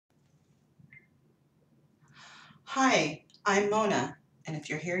Hi, I'm Mona, and if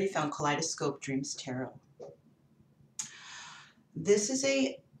you're here, you found Kaleidoscope Dreams Tarot. This is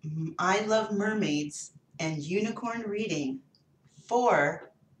a I Love Mermaids and Unicorn reading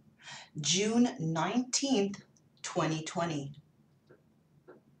for June 19th, 2020.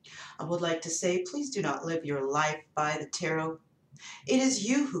 I would like to say, please do not live your life by the tarot. It is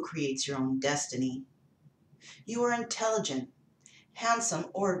you who creates your own destiny. You are intelligent, handsome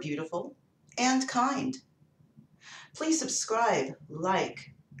or beautiful, and kind. Please subscribe,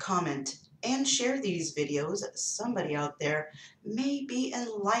 like, comment, and share these videos. Somebody out there may be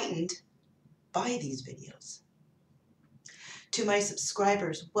enlightened by these videos. To my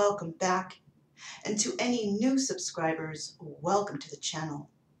subscribers, welcome back. And to any new subscribers, welcome to the channel.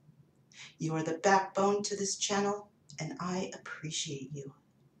 You are the backbone to this channel, and I appreciate you.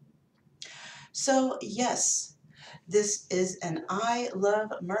 So yes, this is an I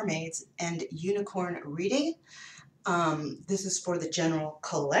Love Mermaids and Unicorn reading. This is for the general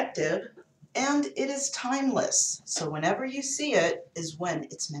collective, and it is timeless. So whenever you see it is when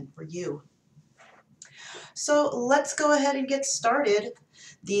it's meant for you. So let's go ahead and get started.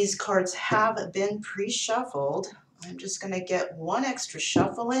 These cards have been pre-shuffled. I'm just going to get one extra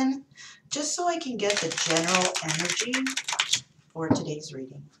shuffle in, just so I can get the general energy for today's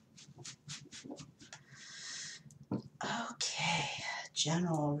reading. Okay,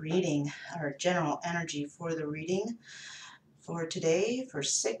 general reading, or general energy for the reading for today, for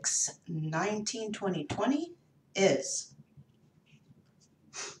 6/19/2020, is,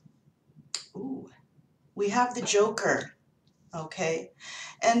 we have the Joker, okay?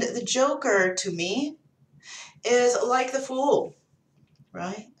 And the Joker, to me, is like the Fool,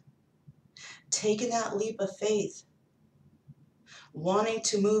 right? Taking that leap of faith, wanting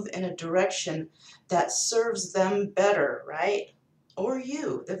to move in a direction that serves them better, right? Or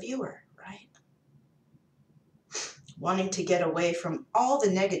you, the viewer, right? Wanting to get away from all the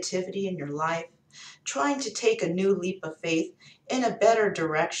negativity in your life, trying to take a new leap of faith in a better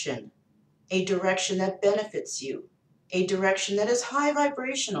direction, a direction that benefits you, a direction that is high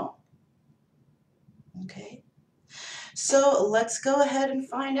vibrational. Okay? So let's go ahead and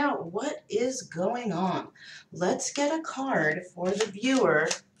find out what is going on. Let's get a card for the viewer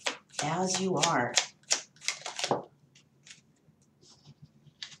as you are.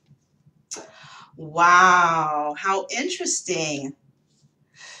 Wow, how interesting.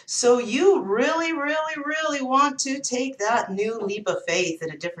 So you really, really, really want to take that new leap of faith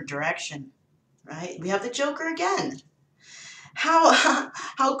in a different direction, right? We have the Joker again. How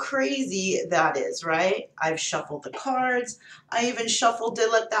crazy that is, right? I've shuffled the cards. I even shuffled to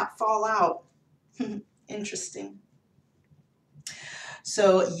let that fall out. Interesting.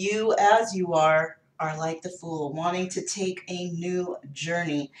 So you, as you are like the Fool, wanting to take a new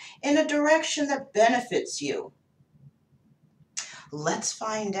journey in a direction that benefits you. Let's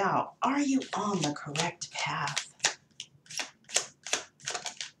find out, are you on the correct path?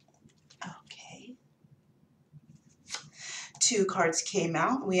 Okay. Two cards came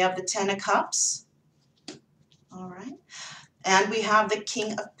out. We have the Ten of Cups. All right. And we have the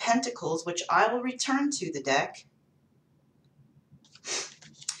King of Pentacles, which I will return to the deck.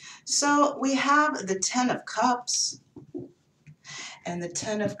 So we have the Ten of Cups. And the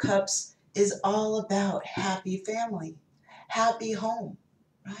Ten of Cups is all about happy family, happy home,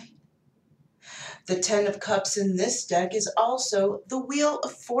 right? The Ten of Cups in this deck is also the Wheel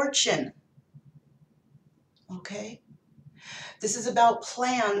of Fortune. Okay? This is about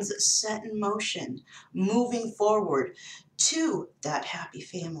plans set in motion, moving forward to that happy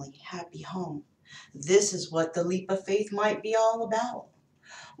family, happy home. This is what the leap of faith might be all about.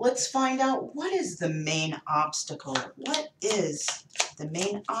 Let's find out, what is the main obstacle? What is the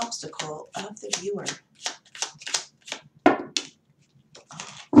main obstacle of the viewer?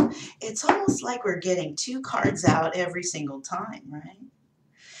 It's almost like we're getting two cards out every single time, right?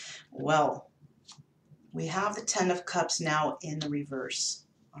 Well, we have the Ten of Cups now in the reverse,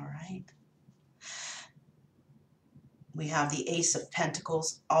 all right? We have the Ace of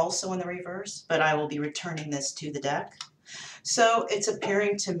Pentacles also in the reverse, but I will be returning this to the deck. So it's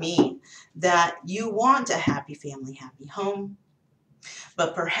appearing to me that you want a happy family, happy home,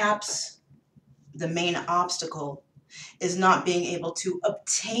 but perhaps the main obstacle is not being able to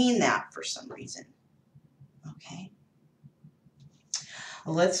obtain that for some reason. Okay?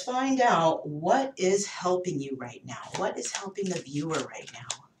 Let's find out what is helping you right now. What is helping the viewer right now?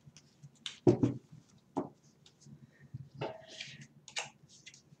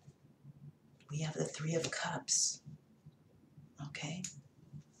 We have the Three of Cups. Okay?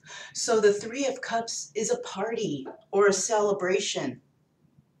 So the Three of Cups is a party or a celebration.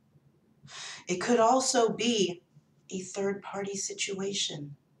 It could also be a third-party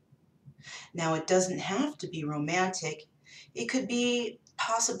situation. Now, it doesn't have to be romantic. It could be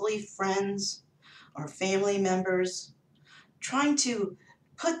possibly friends or family members trying to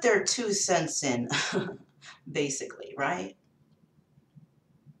put their 2 cents in, basically, right?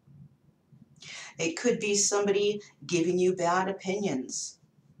 It could be somebody giving you bad opinions,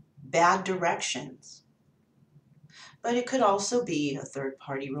 bad directions. But it could also be a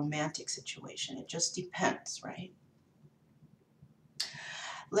third-party romantic situation. It just depends, right?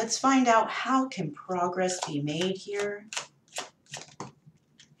 Let's find out, how can progress be made here?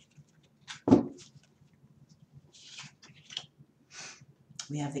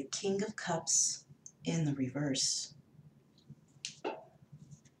 We have the King of Cups in the reverse.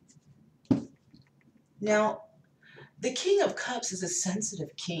 Now, the King of Cups is a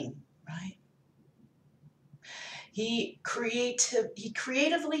sensitive king, right? He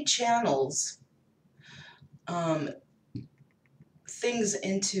creatively channels things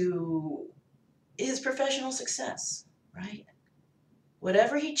into his professional success, right?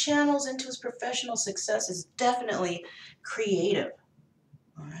 Whatever he channels into his professional success is definitely creative,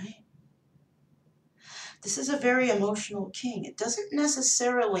 all right? This is a very emotional king. It doesn't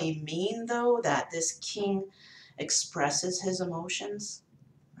necessarily mean, though, that this king expresses his emotions,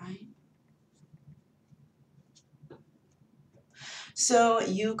 right? So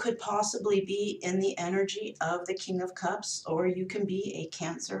you could possibly be in the energy of the King of Cups, or you can be a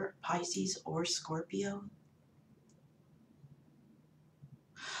Cancer, Pisces, or Scorpio.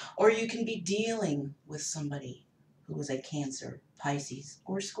 Or you can be dealing with somebody who is a Cancer, Pisces,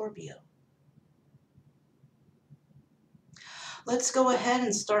 or Scorpio. Let's go ahead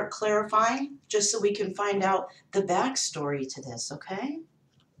and start clarifying, just so we can find out the backstory to this, okay?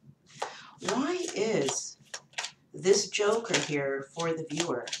 Why is this Joker here for the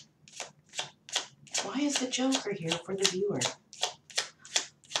viewer? Why is the Joker here for the viewer?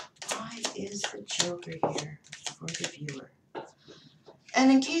 Why is the Joker here for the viewer?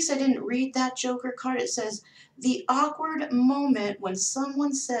 And in case I didn't read that Joker card, it says, the awkward moment when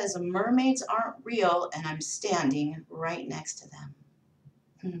someone says mermaids aren't real and I'm standing right next to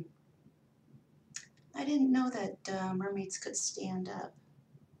them. I didn't know that mermaids could stand up.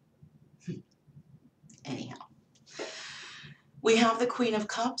 Anyhow, we have the Queen of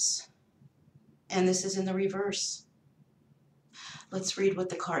Cups, and this is in the reverse. Let's read what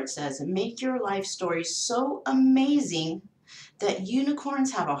the card says. Make your life story so amazing that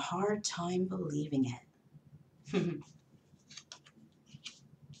unicorns have a hard time believing it.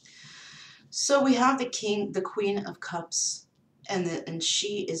 So we have the Queen of Cups, and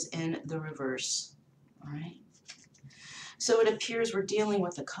she is in the reverse. All right. So it appears we're dealing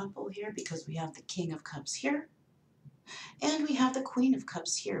with a couple here, because we have the King of Cups here, and we have the Queen of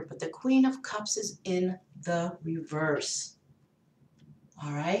Cups here, but the Queen of Cups is in the reverse.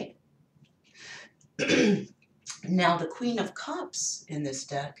 All right. Now, the Queen of Cups in this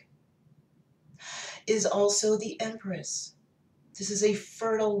deck is also the Empress. This is a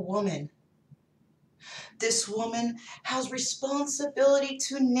fertile woman. This woman has responsibility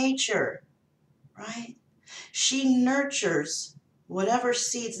to nature, right? She nurtures whatever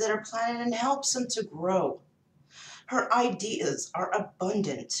seeds that are planted and helps them to grow. Her ideas are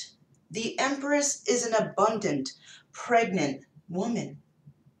abundant. The Empress is an abundant, pregnant woman.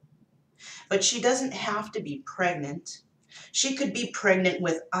 But she doesn't have to be pregnant. She could be pregnant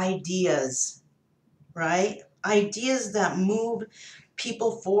with ideas, right? Ideas that move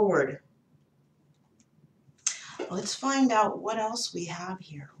people forward. Let's find out what else we have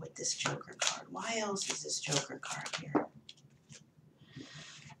here with this Joker card. Why else is this Joker card here?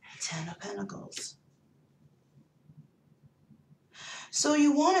 10 of Pentacles. So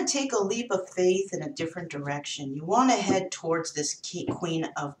you want to take a leap of faith in a different direction. You want to head towards this Queen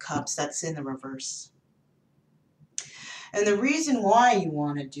of Cups that's in the reverse. And the reason why you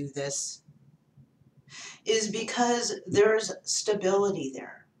want to do this is because there's stability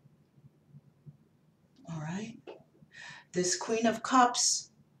there. All right? This Queen of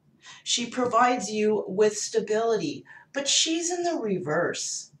Cups, she provides you with stability, but she's in the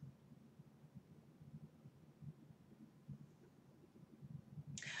reverse.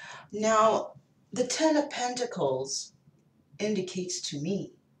 Now, the 10 of Pentacles indicates to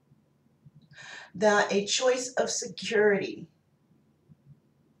me that a choice of security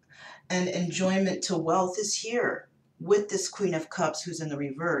and enjoyment to wealth is here with this Queen of Cups who's in the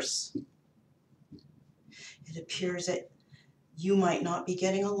reverse. It appears that you might not be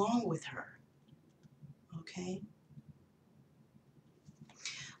getting along with her. Okay?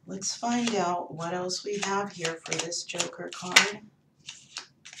 Let's find out what else we have here for this Joker card.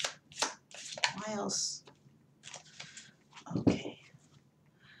 Why else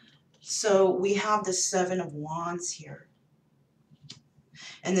So we have the Seven of Wands here.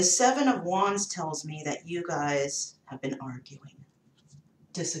 And the Seven of Wands tells me that you guys have been arguing.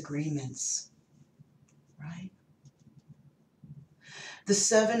 Disagreements, right? The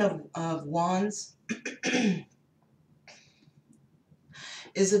Seven of Wands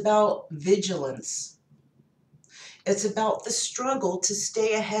is about vigilance. It's about the struggle to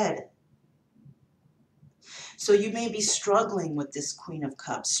stay ahead. So you may be struggling with this Queen of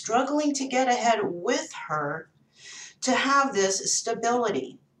Cups, struggling to get ahead with her to have this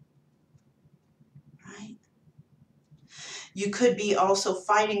stability, right? You could be also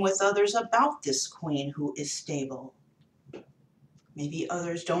fighting with others about this Queen who is stable. Maybe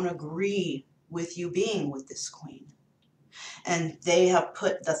others don't agree with you being with this Queen. And they have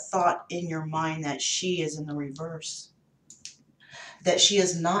put the thought in your mind that she is in the reverse, that she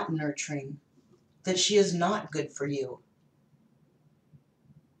is not nurturing, that she is not good for you,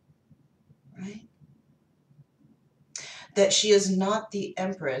 right? That she is not the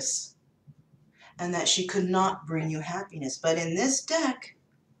Empress and that she could not bring you happiness. But in this deck,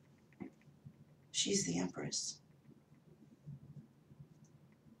 she's the Empress.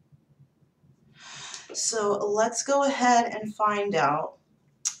 So let's go ahead and find out,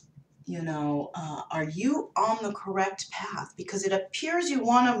 are you on the correct path? Because it appears you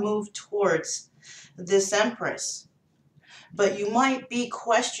want to move towards this Empress, but you might be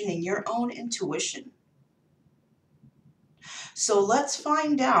questioning your own intuition. So let's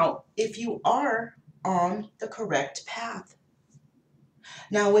find out if you are on the correct path.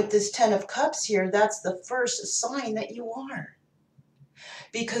 Now with this Ten of Cups here, that's the first sign that you are.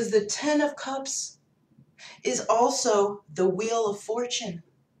 Because the Ten of Cups is also the Wheel of Fortune.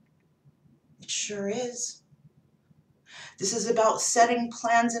 It sure is. This is about setting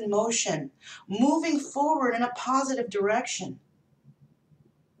plans in motion, moving forward in a positive direction.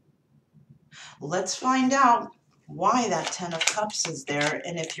 Let's find out why that Ten of Cups is there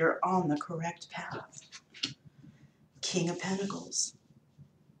and if you're on the correct path. King of Pentacles.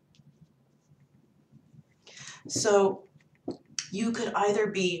 So you could either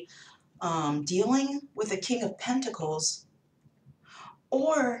be dealing with a King of Pentacles,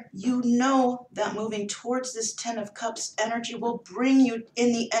 or you know that moving towards this Ten of Cups energy will bring you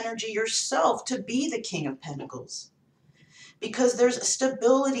in the energy yourself to be the King of Pentacles. Because there's a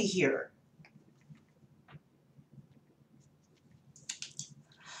stability here.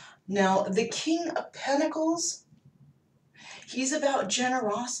 Now, the King of Pentacles, he's about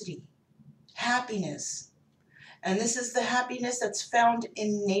generosity, happiness. And this is the happiness that's found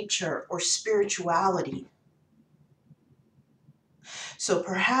in nature or spirituality. So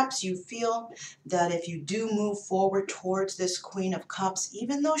perhaps you feel that if you do move forward towards this Queen of Cups,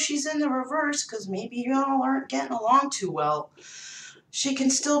 even though she's in the reverse, because maybe y'all aren't getting along too well, she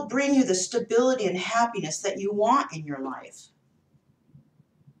can still bring you the stability and happiness that you want in your life.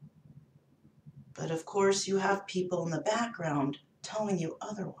 But of course, you have people in the background telling you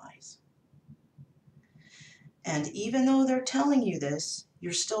otherwise. And even though they're telling you this,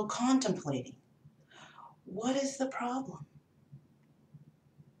 you're still contemplating. What is the problem?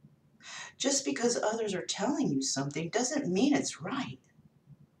 Just because others are telling you something doesn't mean it's right.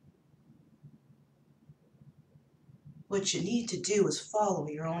 What you need to do is follow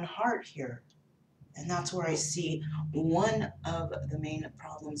your own heart here. And that's where I see one of the main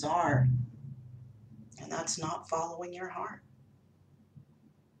problems are. And that's not following your heart.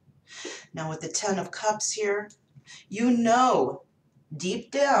 Now with the Ten of Cups here, you know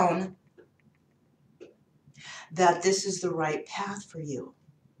deep down that this is the right path for you.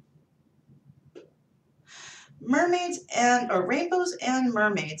 Rainbows and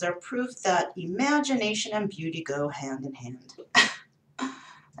mermaids are proof that imagination and beauty go hand in hand.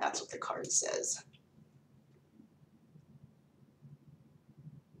 That's what the card says.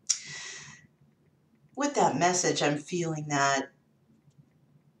 With that message, I'm feeling that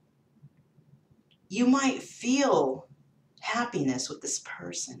you might feel happiness with this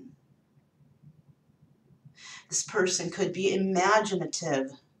person. This person could be imaginative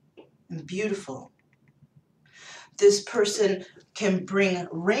and beautiful. This person can bring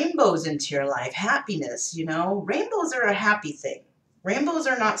rainbows into your life, happiness, Rainbows are a happy thing. Rainbows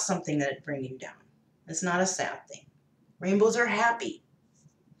are not something that bring you down. It's not a sad thing. Rainbows are happy.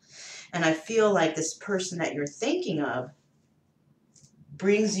 And I feel like this person that you're thinking of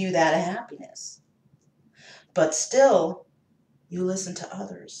brings you that happiness. But still, you listen to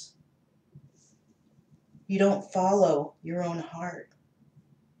others. You don't follow your own heart.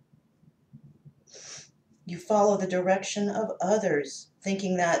 You follow the direction of others,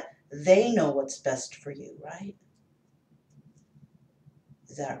 thinking that they know what's best for you, right?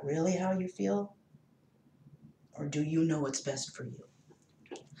 Is that really how you feel? Or do you know what's best for you?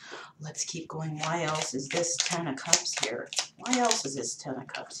 Let's keep going. Why else is this 10 of Cups here? Why else is this 10 of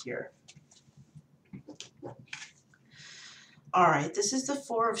Cups here? All right, this is the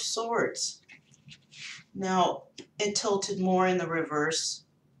 4 of Swords. Now, it tilted more in the reverse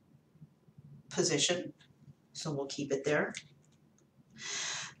position, so we'll keep it there.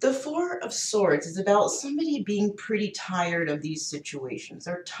 The 4 of Swords is about somebody being pretty tired of these situations.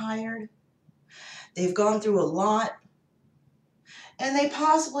 They're tired. They've gone through a lot, and they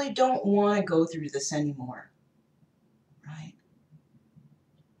possibly don't want to go through this anymore, right?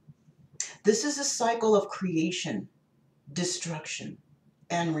 This is a cycle of creation, destruction,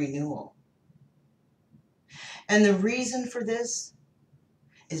 and renewal. And the reason for this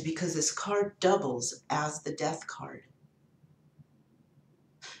is because this card doubles as the Death card.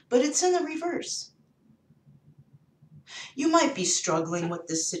 But it's in the reverse. You might be struggling with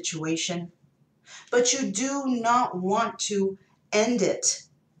this situation, but you do not want to end it.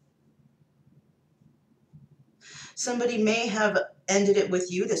 Somebody may have ended it with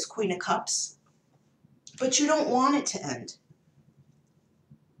you, this Queen of Cups, but you don't want it to end,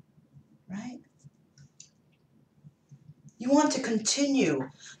 right? You want to continue.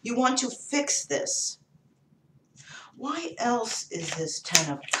 You want to fix this. Why else is this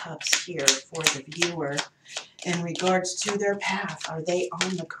 10 of Cups here for the viewer in regards to their path? Are they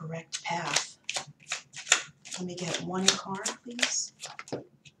on the correct path? Let me get one card, please.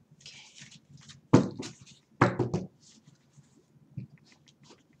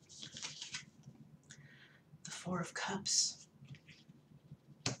 The 4 of Cups.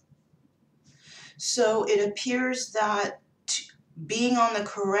 So it appears that being on the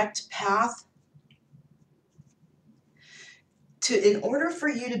correct path, in order for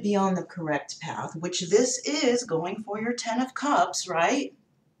you to be on the correct path, which this is going for your 10 of Cups, right?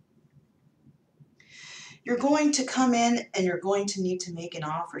 You're going to come in and you're going to need to make an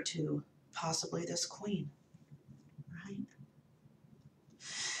offer to possibly this Queen, right?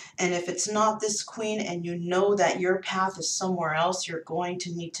 And if it's not this Queen and you know that your path is somewhere else, you're going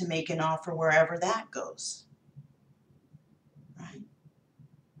to need to make an offer wherever that goes, right?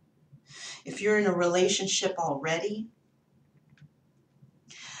 If you're in a relationship already,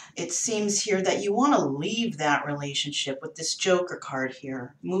 it seems here that you want to leave that relationship with this Joker card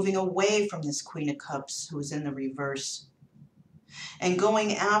here, moving away from this Queen of Cups who is in the reverse, and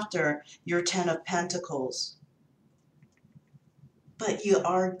going after your 10 of Pentacles. But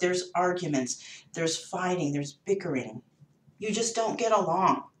there's arguments, there's fighting, there's bickering. You just don't get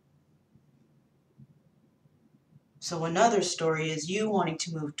along. So another story is you wanting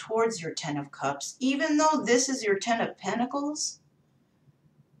to move towards your 10 of Cups, even though this is your 10 of Pentacles.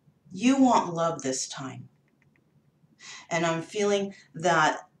 You want love this time. And I'm feeling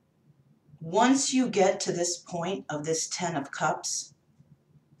that once you get to this point of this 10 of Cups,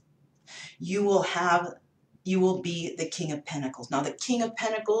 you will be the King of Pentacles. Now, the King of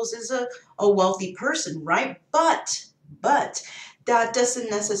Pentacles is a wealthy person, right? But that doesn't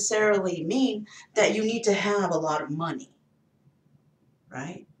necessarily mean that you need to have a lot of money,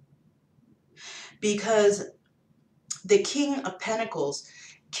 right? Because the King of Pentacles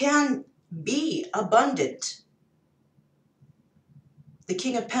can be abundant. The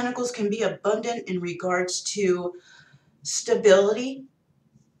King of Pentacles can be abundant in regards to stability,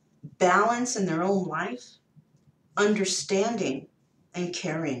 balance in their own life, understanding, and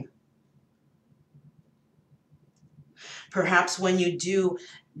caring. Perhaps when you do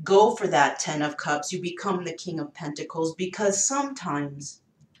go for that 10 of Cups, you become the King of Pentacles, because sometimes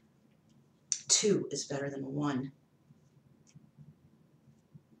 2 is better than 1.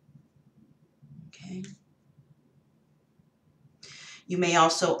 Okay. You may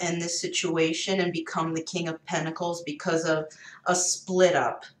also end this situation and become the King of Pentacles because of a split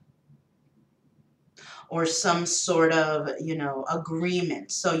up or some sort of,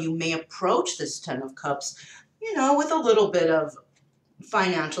 agreement. So you may approach this 10 of Cups, with a little bit of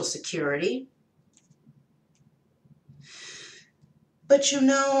financial security. But you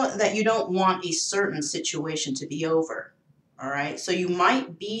know that you don't want a certain situation to be over, all right? So you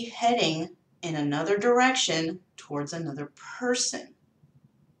might be heading in another direction towards another person.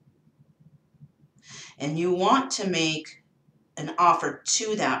 And you want to make an offer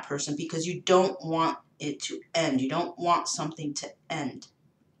to that person because you don't want it to end. You don't want something to end.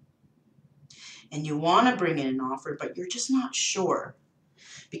 And you want to bring in an offer, but you're just not sure.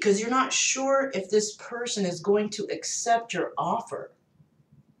 Because you're not sure if this person is going to accept your offer.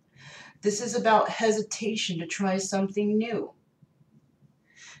 This is about hesitation to try something new.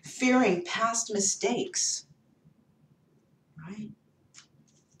 Fearing past mistakes. Right?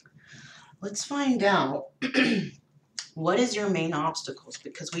 Let's find out what is your main obstacles,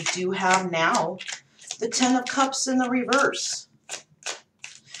 because we do have now the Ten of Cups in the reverse.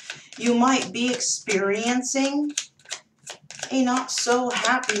 You might be experiencing a not so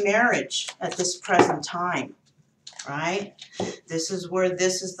happy marriage at this present time, right? This is where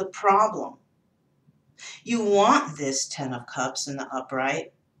this is the problem. You want this Ten of Cups in the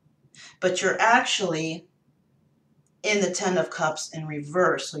upright, but you're actually in the Ten of Cups in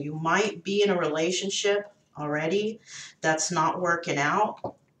reverse. So you might be in a relationship already that's not working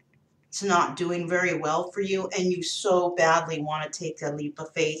out. It's not doing very well for you, and you so badly want to take a leap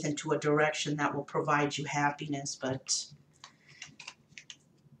of faith into a direction that will provide you happiness, but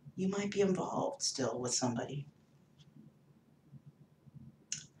you might be involved still with somebody.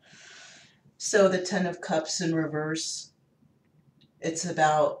 So the Ten of Cups in reverse, it's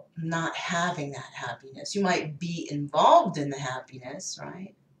about not having that happiness. You might be involved in the happiness,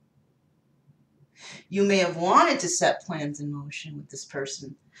 right? You may have wanted to set plans in motion with this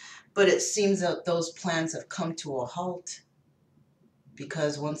person, but it seems that those plans have come to a halt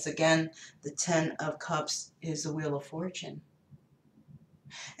because, once again, the Ten of Cups is the Wheel of Fortune.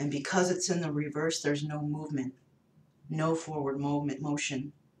 And because it's in the reverse, there's no movement, no forward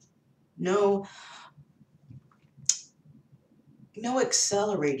motion, no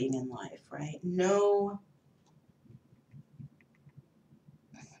accelerating in life, right? No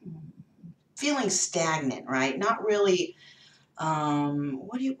feeling stagnant, right? Not really,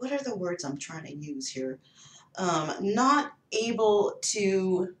 what are the words I'm trying to use here? Not able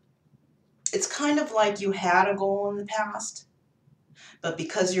to, it's kind of like you had a goal in the past, but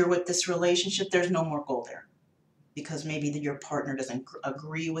because you're with this relationship, there's no more goal there. Because maybe your partner doesn't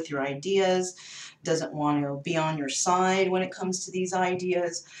agree with your ideas, doesn't want to be on your side when it comes to these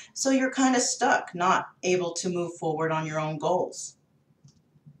ideas. So you're kind of stuck, not able to move forward on your own goals.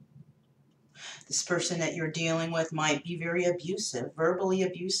 This person that you're dealing with might be very abusive, verbally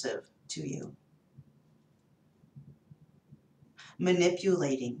abusive to you.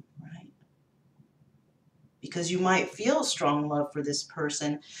 Manipulating, right? Because you might feel strong love for this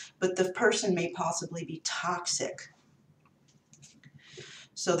person, but the person may possibly be toxic.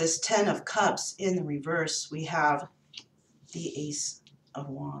 So this Ten of Cups in the reverse, we have the Ace of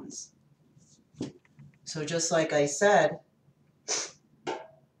Wands. So just like I said,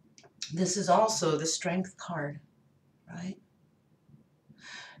 this is also the Strength card, right?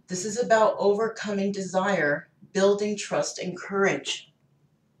 This is about overcoming desire, building trust and courage.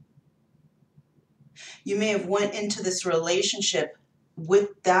 You may have went into this relationship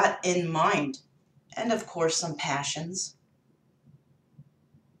with that in mind, and of course some passions,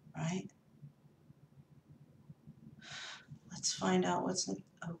 right? Let's find out what's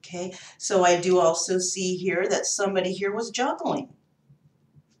okay. So I do also see here that somebody here was juggling.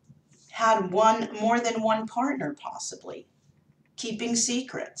 Had more than one partner possibly. Keeping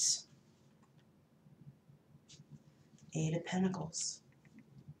secrets. Eight of Pentacles.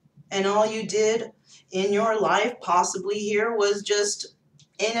 And all you did in your life possibly here was just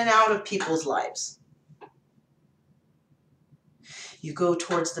in and out of people's lives. You go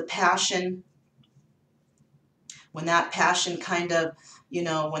towards the passion. When that passion kind of,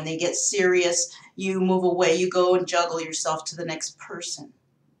 when they get serious, you move away, you go and juggle yourself to the next person.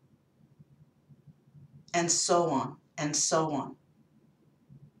 And so on, and so on.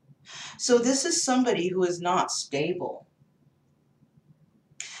 So this is somebody who is not stable.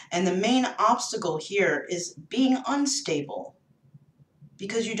 And the main obstacle here is being unstable.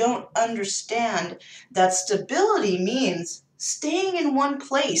 Because you don't understand that stability means staying in one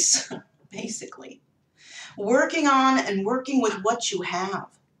place, basically. Working on and working with what you have.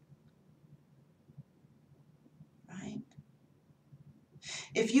 Right?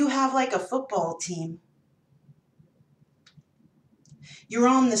 If you have like a football team, you're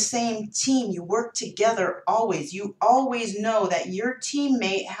on the same team. You work together always. You always know that your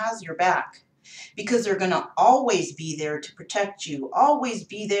teammate has your back because they're going to always be there to protect you, always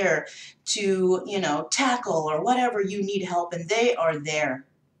be there to, tackle or whatever you need help, and they are there.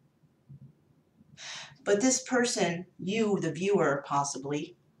 But this person, you, the viewer,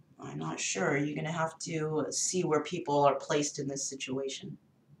 possibly, I'm not sure, you're going to have to see where people are placed in this situation.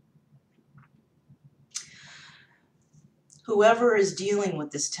 Whoever is dealing with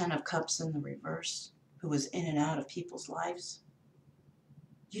this Ten of Cups in the reverse, who is in and out of people's lives,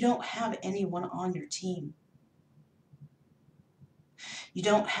 you don't have anyone on your team. You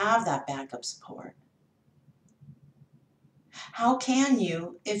don't have that backup support. How can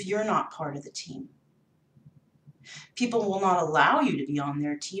you if you're not part of the team? People will not allow you to be on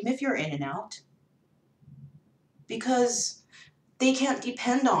their team if you're in and out because they can't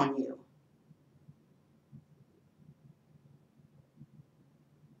depend on you.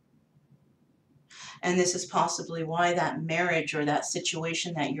 And this is possibly why that marriage or that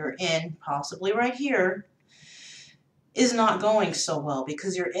situation that you're in, possibly right here, is not going so well,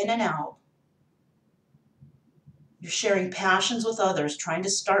 because you're in and out. You're sharing passions with others, trying to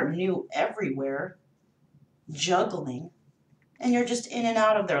start new everywhere, juggling, and you're just in and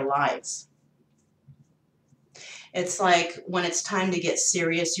out of their lives. It's like when it's time to get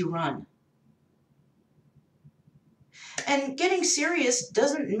serious, you run. And getting serious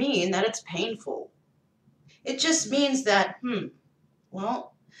doesn't mean that it's painful. It just means that,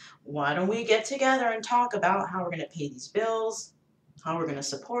 well, why don't we get together and talk about how we're going to pay these bills, how we're going to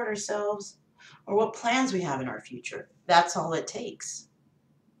support ourselves, or what plans we have in our future. That's all it takes.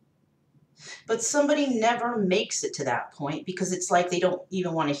 But somebody never makes it to that point, because it's like they don't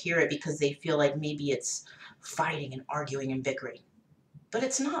even want to hear it, because they feel like maybe it's fighting and arguing and bickering. But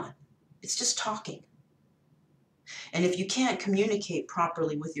it's not. It's just talking. And if you can't communicate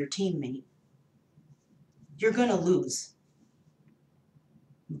properly with your teammate, you're going to lose.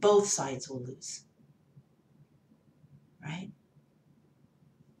 Both sides will lose. Right?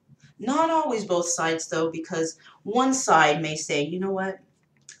 Not always both sides, though, because one side may say, you know what,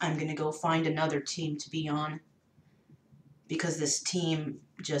 I'm going to go find another team to be on, because this team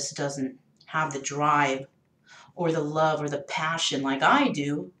just doesn't have the drive or the love or the passion like I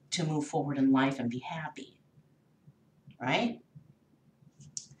do to move forward in life and be happy. Right?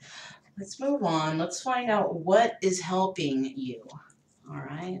 Let's move on. Let's find out what is helping you. All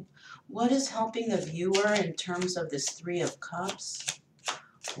right. What is helping the viewer in terms of this Three of Cups?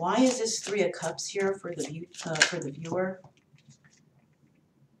 Why is this Three of Cups here for the viewer?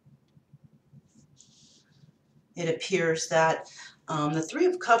 It appears that the Three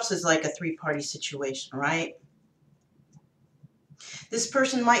of Cups is like a three-party situation, right? This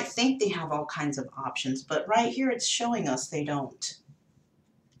person might think they have all kinds of options, but right here it's showing us they don't.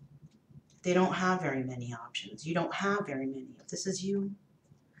 They don't have very many options. You don't have very many. If this is you,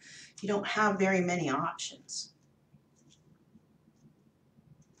 you don't have very many options.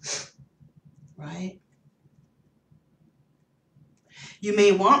 Right? You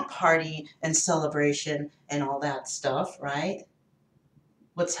may want party and celebration and all that stuff, right?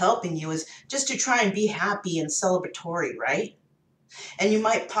 What's helping you is just to try and be happy and celebratory, right? And you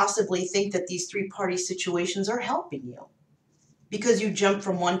might possibly think that these three-party situations are helping you, because you jump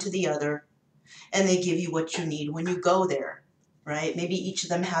from one to the other and they give you what you need when you go there, right? Maybe each of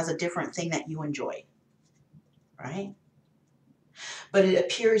them has a different thing that you enjoy, right? But it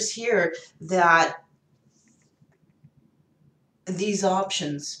appears here that these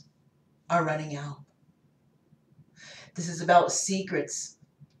options are running out. This is about secrets,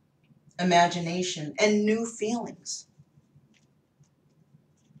 imagination, and new feelings.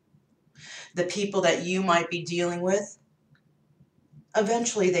 The people that you might be dealing with,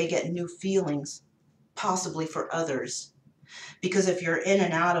 eventually they get new feelings, possibly for others. Because if you're in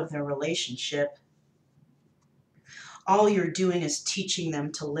and out of their relationship, all you're doing is teaching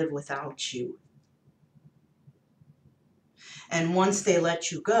them to live without you. And once they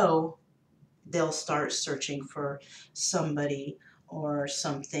let you go, they'll start searching for somebody or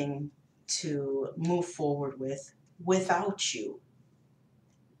something to move forward with without you.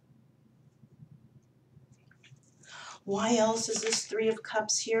 Why else is this Three of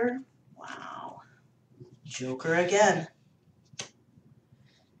Cups here? Wow. Joker again.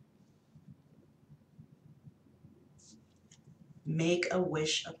 Make a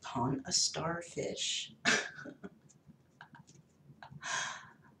wish upon a starfish.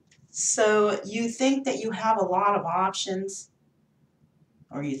 So you think that you have a lot of options,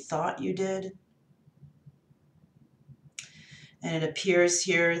 or you thought you did. And it appears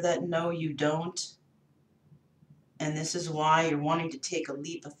here that no, you don't. And this is why you're wanting to take a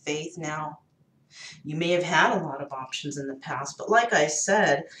leap of faith now. You may have had a lot of options in the past, but like I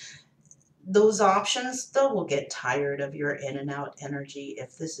said, those options, they will get tired of your in and out energy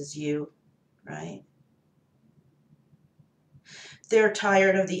if this is you, right? They're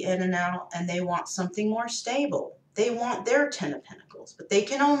tired of the in and out and they want something more stable. They want their Ten of Pentacles, but they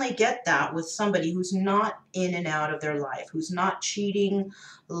can only get that with somebody who's not in and out of their life, who's not cheating,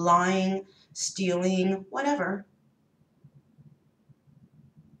 lying, stealing, whatever.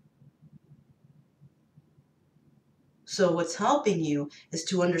 So what's helping you is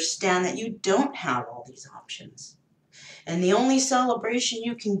to understand that you don't have all these options. And the only celebration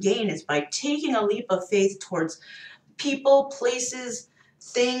you can gain is by taking a leap of faith towards people, places,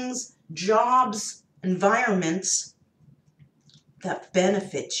 things, jobs, environments that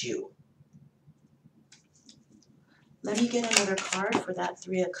benefit you. Let me get another card for that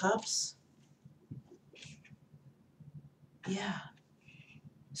Three of Cups. Yeah.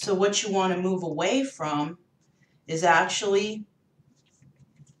 So what you want to move away from is actually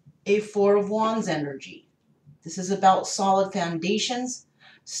a Four of Wands energy. This is about solid foundations,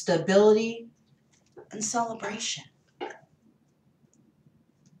 stability, and celebration.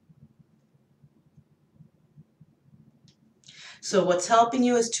 So what's helping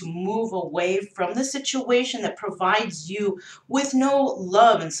you is to move away from the situation that provides you with no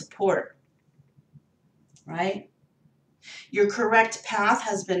love and support, right? Your correct path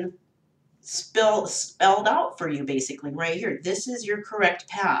has been spelled out for you basically right here. This is your correct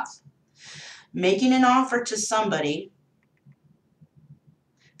path. Making an offer to somebody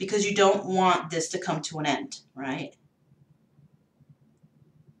because you don't want this to come to an end, right?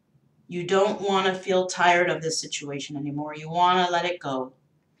 You don't want to feel tired of this situation anymore. You want to let it go.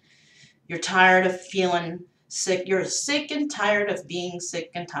 You're tired of feeling sick. You're sick and tired of being sick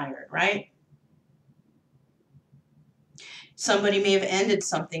and tired, right? Somebody may have ended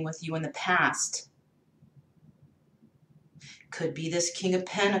something with you in the past. Could be this King of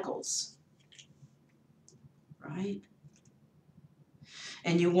Pentacles, right?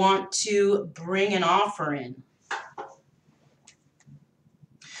 And you want to bring an offer in.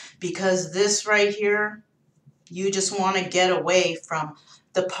 Because this right here, you just want to get away from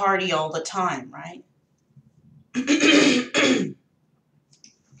the party all the time, right?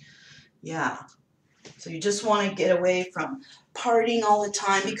 Yeah. So you just want to get away from partying all the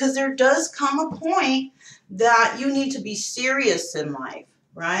time because there does come a point that you need to be serious in life,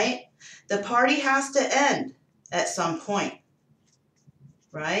 right? The party has to end at some point,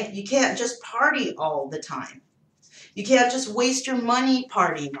 right? You can't just party all the time. You can't just waste your money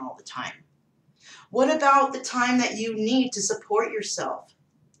partying all the time. What about the time that you need to support yourself,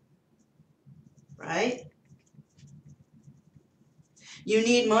 right? You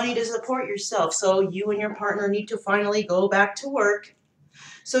need money to support yourself, so you and your partner need to finally go back to work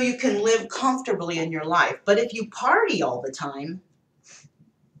so you can live comfortably in your life. But if you party all the time,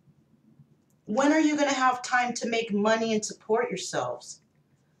 when are you going to have time to make money and support yourselves,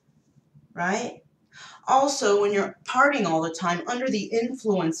 right? Also, when you're partying all the time under the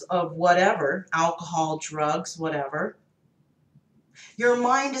influence of whatever, alcohol, drugs, whatever, your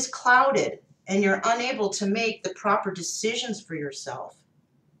mind is clouded and you're unable to make the proper decisions for yourself.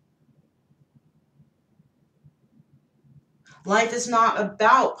 Life is not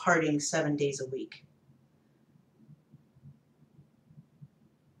about partying 7 days a week.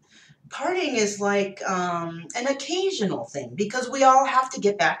 Partying is like an occasional thing because we all have to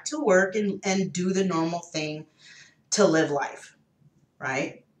get back to work and do the normal thing to live life,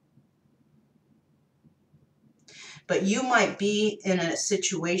 right? But you might be in a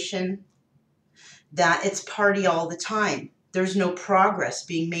situation that it's party all the time. There's no progress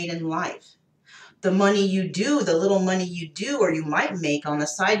being made in life. The money you do, the little money you do or you might make on the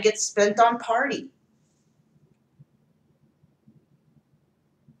side gets spent on party.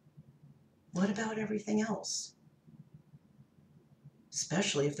 What about everything else?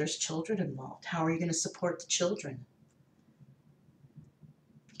 Especially if there's children involved. How are you going to support the children?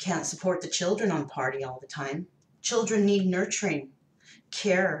 You can't support the children on party all the time. Children need nurturing,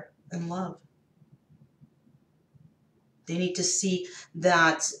 care, and love. They need to see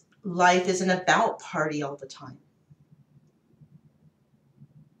that life isn't about party all the time.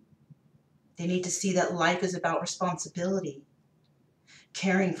 They need to see that life is about responsibility,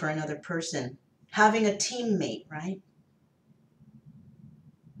 caring for another person, having a teammate, right?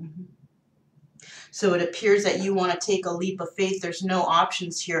 Mm-hmm. So it appears that you want to take a leap of faith. There's no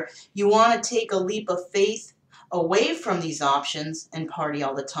options here. You want to take a leap of faith away from these options and party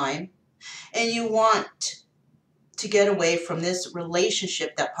all the time. And you want to get away from this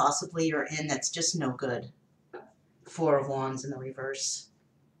relationship that possibly you're in that's just no good. Four of Wands in the reverse.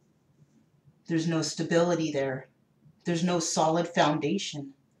 There's no stability there. There's no solid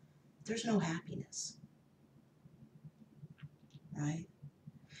foundation. There's no happiness. Right?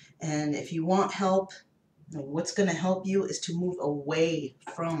 And if you want help, what's going to help you is to move away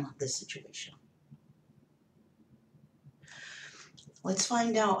from this situation. Let's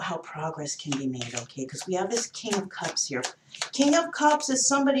find out how progress can be made, okay? Because we have this King of Cups here. King of Cups is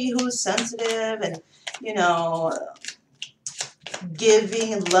somebody who's sensitive and, you know,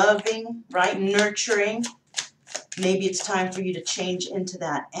 giving and loving, right? Nurturing. Maybe it's time for you to change into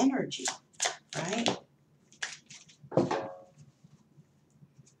that energy, right?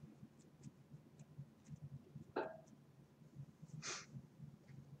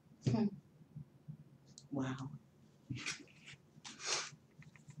 Wow.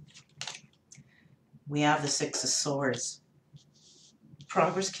 We have the Six of Swords.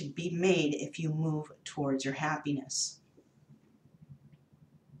 Progress can be made if you move towards your happiness.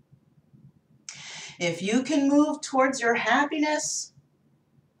 If you can move towards your happiness,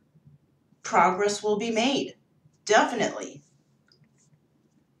 progress will be made. Definitely.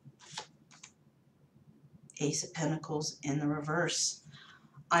 Ace of Pentacles in the reverse.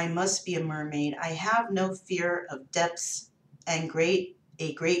 I must be a mermaid. I have no fear of depths and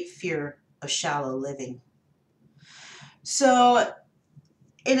a great fear of shallow living. So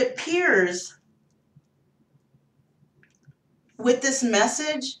it appears with this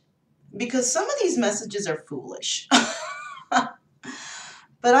message, because some of these messages are foolish, but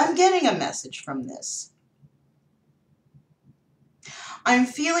I'm getting a message from this. I'm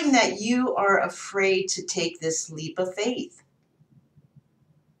feeling that you are afraid to take this leap of faith.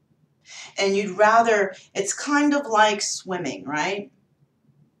 And you'd rather, it's kind of like swimming, right?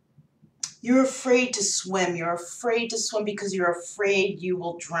 You're afraid to swim. You're afraid to swim because you're afraid you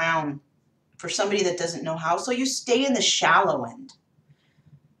will drown. For somebody that doesn't know how, so you stay in the shallow end,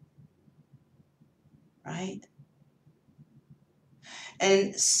 right?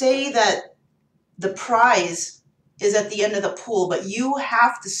 And say that the prize is at the end of the pool, but you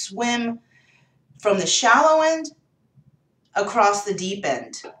have to swim from the shallow end across the deep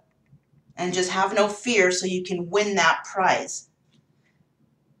end and just have no fear so you can win that prize.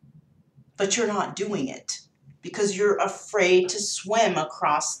 But you're not doing it because you're afraid to swim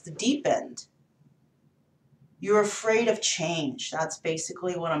across the deep end. You're afraid of change. That's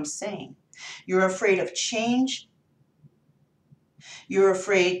basically what I'm saying. You're afraid of change. You're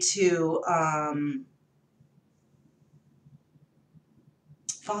afraid to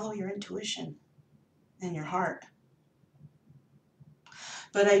follow your intuition and your heart.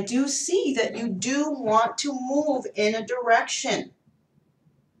 But I do see that you do want to move in a direction.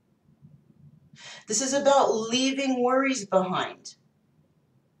 This is about leaving worries behind.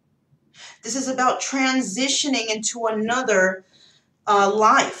 This is about transitioning into another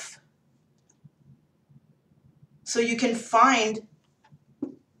life. So you can find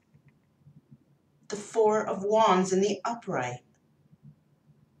the Four of Wands in the upright.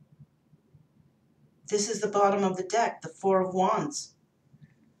 This is the bottom of the deck, the Four of Wands.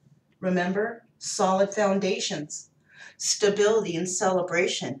 Remember, solid foundations, stability and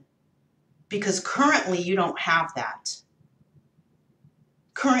celebration. Because currently you don't have that.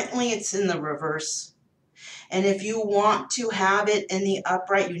 Currently it's in the reverse. And if you want to have it in the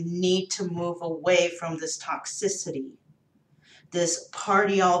upright, you need to move away from this toxicity, this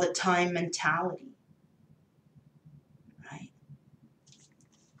party all the time mentality, right?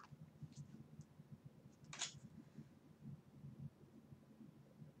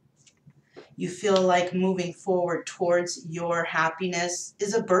 You feel like moving forward towards your happiness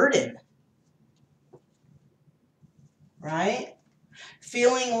is a burden, right?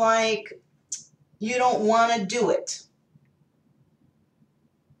 Feeling like you don't want to do it.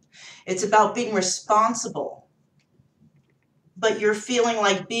 It's about being responsible. But you're feeling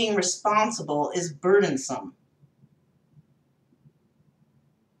like being responsible is burdensome.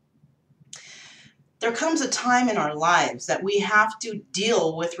 There comes a time in our lives that we have to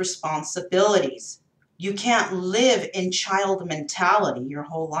deal with responsibilities. You can't live in child mentality your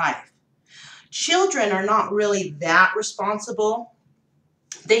whole life. Children are not really that responsible.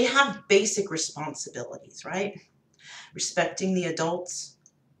 They have basic responsibilities, right? Respecting the adults,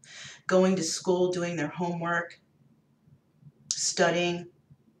 going to school, doing their homework, studying,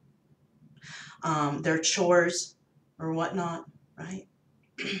 their chores or whatnot, right?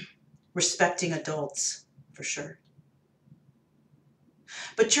 Respecting adults, for sure.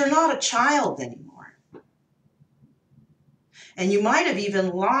 But you're not a child anymore. And you might have even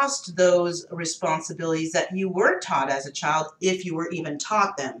lost those responsibilities that you were taught as a child, if you were even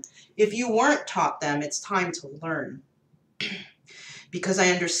taught them. If you weren't taught them, it's time to learn. Because I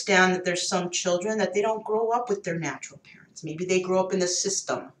understand that there's some children that they don't grow up with their natural parents. Maybe they grow up in the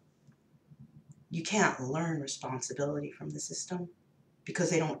system. You can't learn responsibility from the system because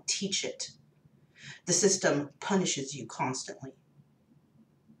they don't teach it. The system punishes you constantly.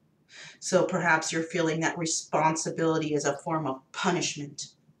 So perhaps you're feeling that responsibility is a form of punishment,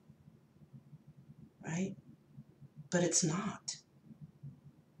 right? But it's not.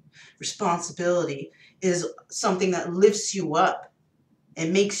 Responsibility is something that lifts you up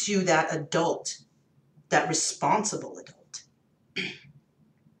and makes you that adult, that responsible adult.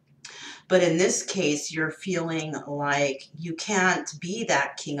 But in this case, you're feeling like you can't be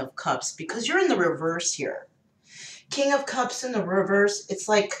that King of Cups because you're in the reverse here. King of Cups in the reverse, it's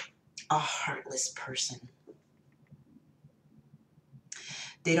like a heartless person.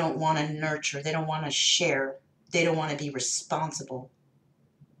 They don't want to nurture. They don't want to share. They don't want to be responsible.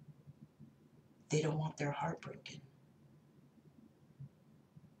 They don't want their heart broken.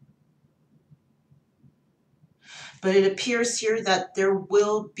 But it appears here that there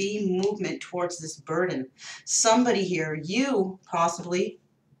will be movement towards this burden. Somebody here, you possibly,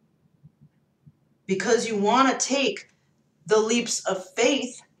 because you want to take the leaps of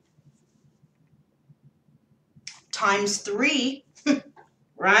faith times 3,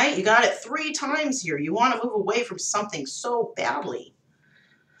 right? You got it 3 times here. You want to move away from something so badly.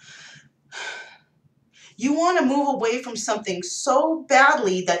 You want to move away from something so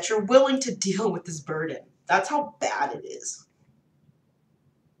badly that you're willing to deal with this burden. That's how bad it is.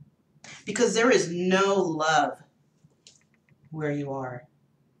 Because there is no love where you are.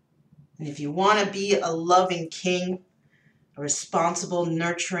 And if you want to be a loving king, a responsible,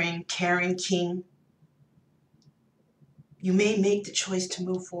 nurturing, caring king, you may make the choice to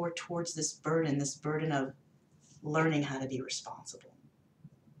move forward towards this burden of learning how to be responsible.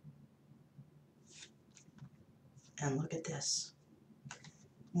 And look at this.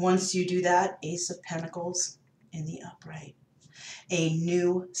 Once you do that, Ace of Pentacles in the upright. A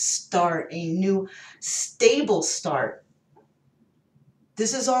new start, a new stable start.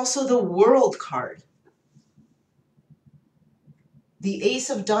 This is also the World card. The Ace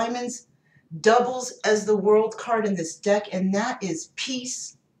of Diamonds doubles as the World card in this deck, and that is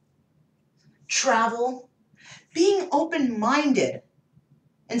peace, travel, being open-minded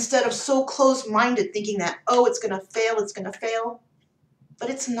instead of so close-minded thinking that, oh, it's going to fail, but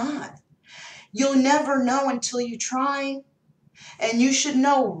it's not. You'll never know until you try, and you should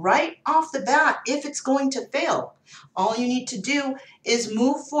know right off the bat if it's going to fail. All you need to do is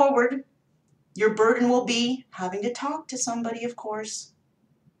move forward. Your burden will be having to talk to somebody, of course.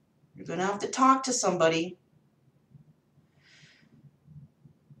 You're going to have to talk to somebody.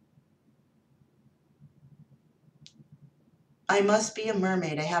 I must be a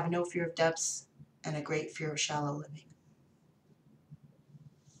mermaid. I have no fear of depths and a great fear of shallow living.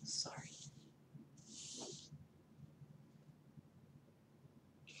 Sorry.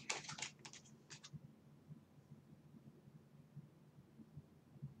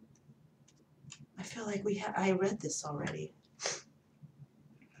 I feel like I read this already.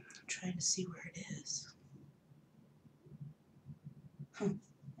 I'm trying to see where it is.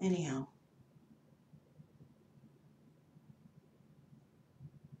 Anyhow.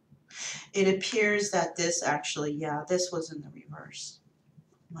 It appears that this actually, yeah, this was in the reverse.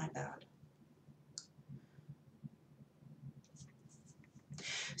 My bad.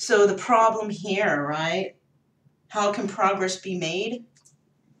 So the problem here, right? How can progress be made?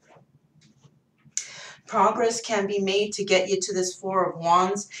 Progress can be made to get you to this Four of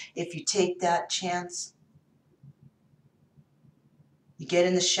Wands if you take that chance. You get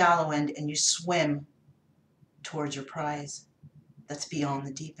in the shallow end and you swim towards your prize that's beyond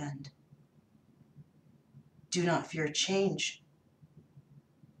the deep end. Do not fear change,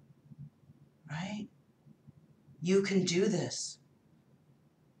 right? You can do this.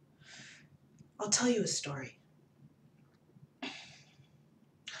 I'll tell you a story.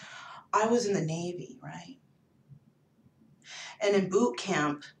 I was in the Navy, right? And in boot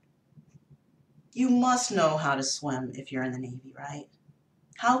camp, you must know how to swim if you're in the Navy, right?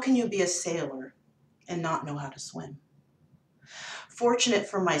 How can you be a sailor and not know how to swim? Fortunate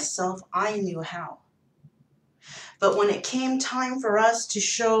for myself, I knew how. But when it came time for us to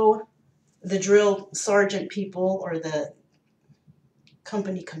show the drill sergeant people or the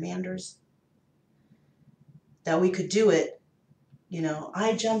company commanders that we could do it, you know,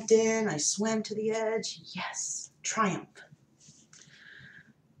 I jumped in, I swam to the edge. Yes, triumph.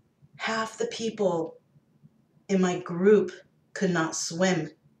 Half the people in my group could not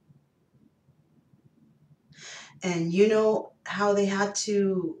swim. And you know how they had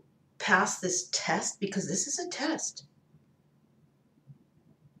to pass this test? Because this is a test.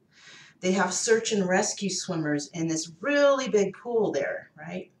 They have search and rescue swimmers in this really big pool there,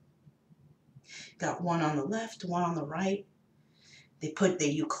 right? Got one on the left, one on the right.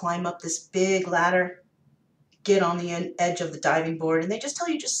 You climb up this big ladder, get on the edge of the diving board, and they just tell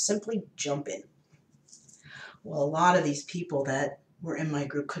you just simply jump in. Well, a lot of these people that were in my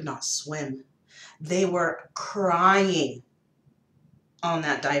group could not swim. They were crying on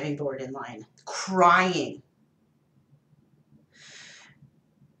that diving board in line, crying.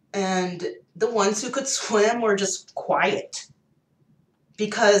 And the ones who could swim were just quiet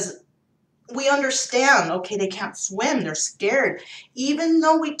because we understand, okay, they can't swim, they're scared. Even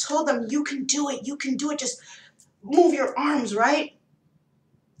though we told them, you can do it, just move your arms, right?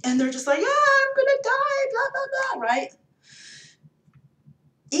 And they're just like, I'm gonna die, blah, blah, blah, right?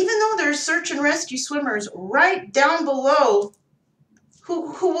 Even though there's search and rescue swimmers right down below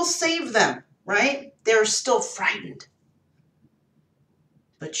who will save them, right? They're still frightened.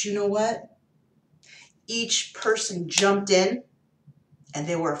 But you know what? Each person jumped in and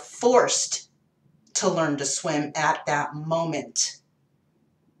they were forced to learn to swim at that moment.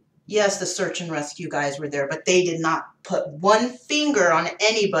 Yes, the search and rescue guys were there, but they did not put one finger on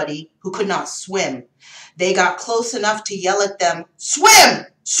anybody who could not swim. They got close enough to yell at them, "Swim!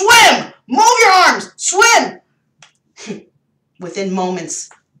 Swim! Move your arms! Swim!" Within moments,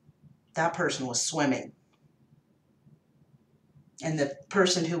 that person was swimming. And the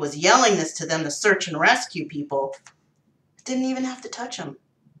person who was yelling this to them, the search and rescue people, didn't even have to touch them.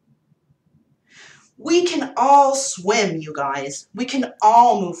 We can all swim, you guys. We can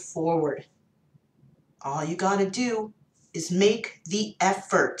all move forward. All you got to do is make the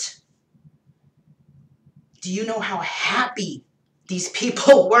effort. Do you know how happy these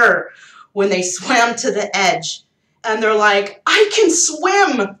people were when they swam to the edge? And they're like, "I can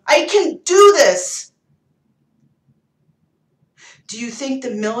swim. I can do this." Do you think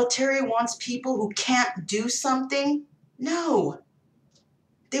the military wants people who can't do something? No.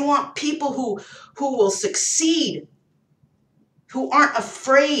 They want people who will succeed, who aren't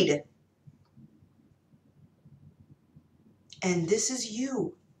afraid. And this is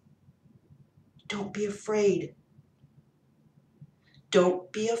you. Don't be afraid.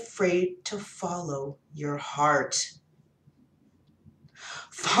 Don't be afraid to follow your heart.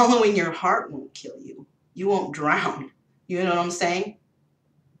 Following your heart won't kill you. You won't drown. You know what I'm saying?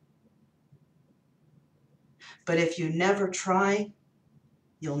 But if you never try,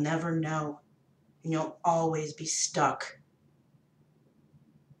 you'll never know. And you'll always be stuck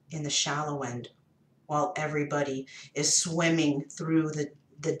in the shallow end while everybody is swimming through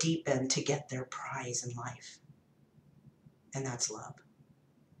the deep end to get their prize in life. And that's love.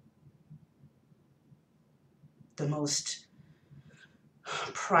 The most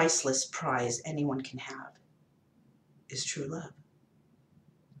priceless prize anyone can have is true love.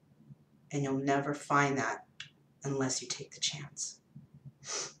 And you'll never find that unless you take the chance.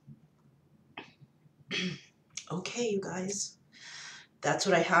 Okay, you guys. That's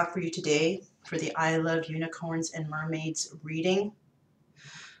what I have for you today for the I Love Unicorns and Mermaids reading.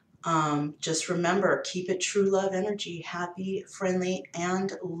 Just remember, keep it true love energy, happy, friendly,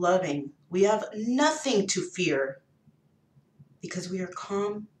 and loving. We have nothing to fear because we are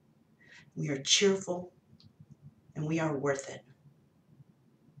calm, we are cheerful, and we are worth it.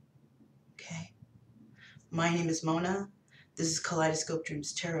 Okay? My name is Mona. This is Kaleidoscope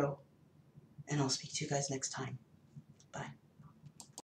Dreams Tarot, and I'll speak to you guys next time.